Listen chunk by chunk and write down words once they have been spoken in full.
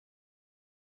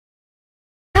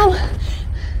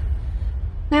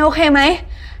นายโอเคไหม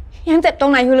ยังเจ็บตร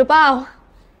งไหนอยู่หรือเปล่า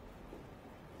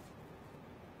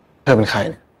เธอเป็นใคร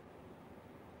เนี่ย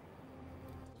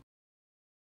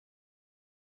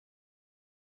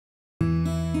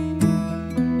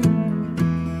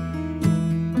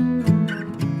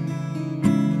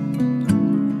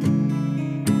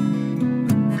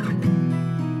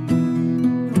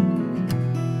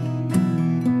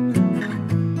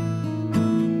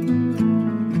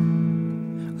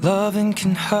Loving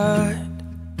can hurt.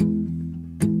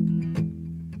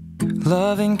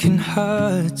 Loving can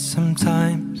hurt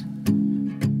sometimes,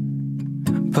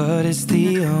 but it's the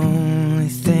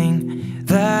only thing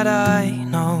that I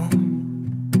know.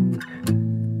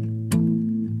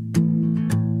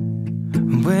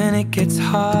 When it gets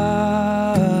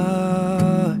hard,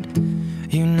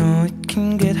 you know it can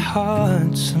get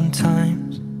hard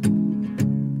sometimes.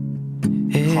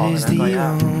 It is the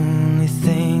only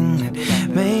thing that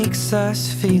makes us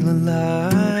feel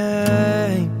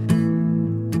alive.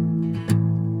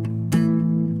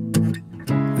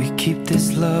 We keep this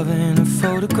love in a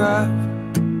photograph.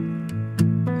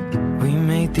 We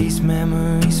made these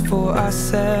memories for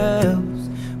ourselves,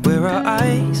 where our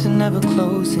eyes are never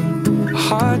closing, our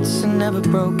hearts are never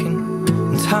broken,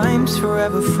 and time's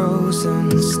forever frozen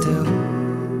still.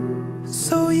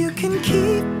 So you can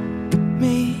keep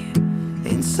me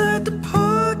inside the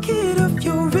pocket of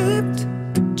your ripped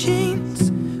jeans,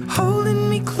 holding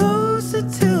me closer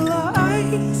till our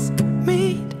eyes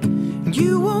meet.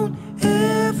 You won't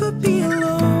ever be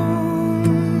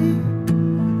alone.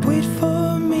 Wait for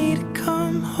me to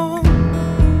come home.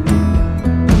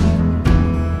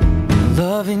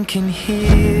 Loving can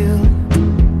heal.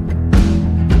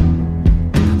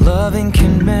 Loving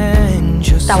can mend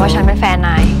your soul. แต่ว่าฉันเป็นแฟนน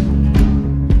าย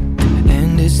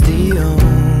And it's the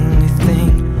only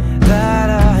thing that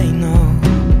I know.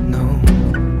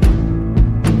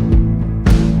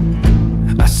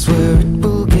 I swear it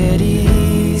will get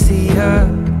easier.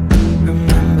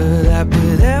 Remember that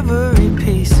with every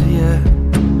piece of you.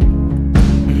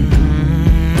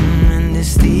 And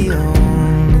it's the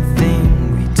only thing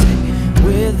we take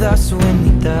with us when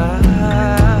we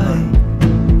die.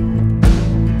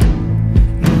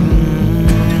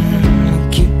 We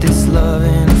keep this love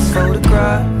in a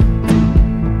photograph.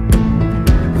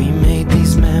 We made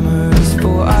these memories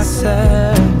for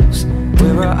ourselves,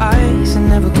 where our eyes are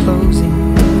never closing,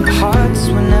 our hearts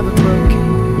were never broken,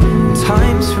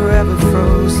 time's forever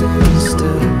frozen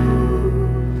still.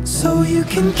 So you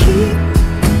can keep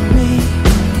me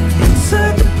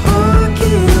inside the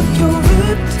pocket of your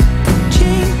ripped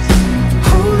jeans,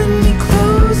 holding me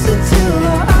closer till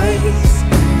our eyes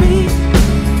meet.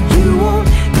 You won't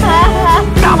ever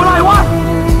be alone.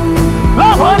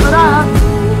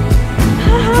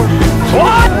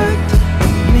 What?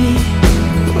 Me,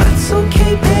 that's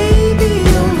okay, baby.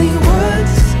 Only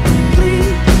words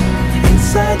bleed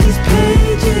inside these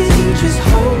pages. You just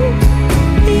hold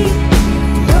me.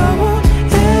 I won't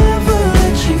ever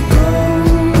let you go.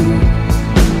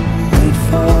 Wait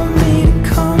for me to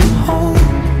come home.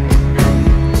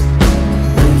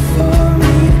 Wait for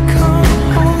me to come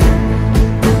home.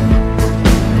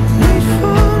 Wait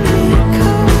for me to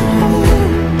come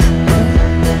home.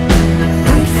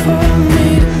 Wait for me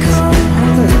to come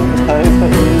home.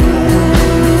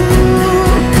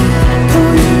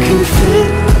 Oh, you can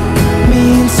fit me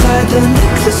inside the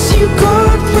necklace you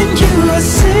got when you were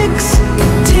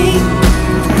 16,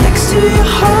 next to your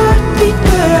heartbeat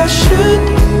where I should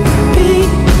be.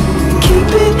 Keep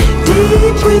it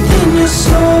deep within your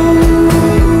soul.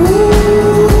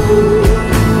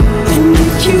 And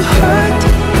if you hurt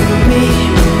me,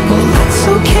 well, that's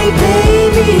okay,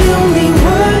 baby. Only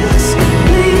words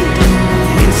bleed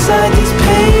inside these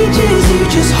pages. You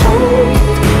just hold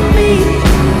me.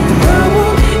 I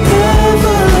won't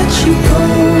ever let you go.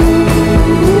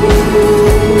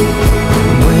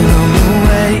 When I'm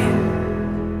away,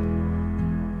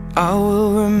 I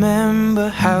will remember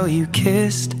how you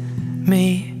kissed me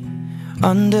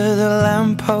under the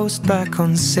lamppost back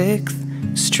on 6th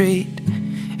Street,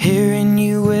 hearing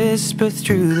you whisper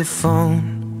through the phone.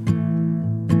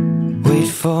 Wait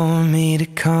for me to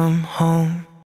come home.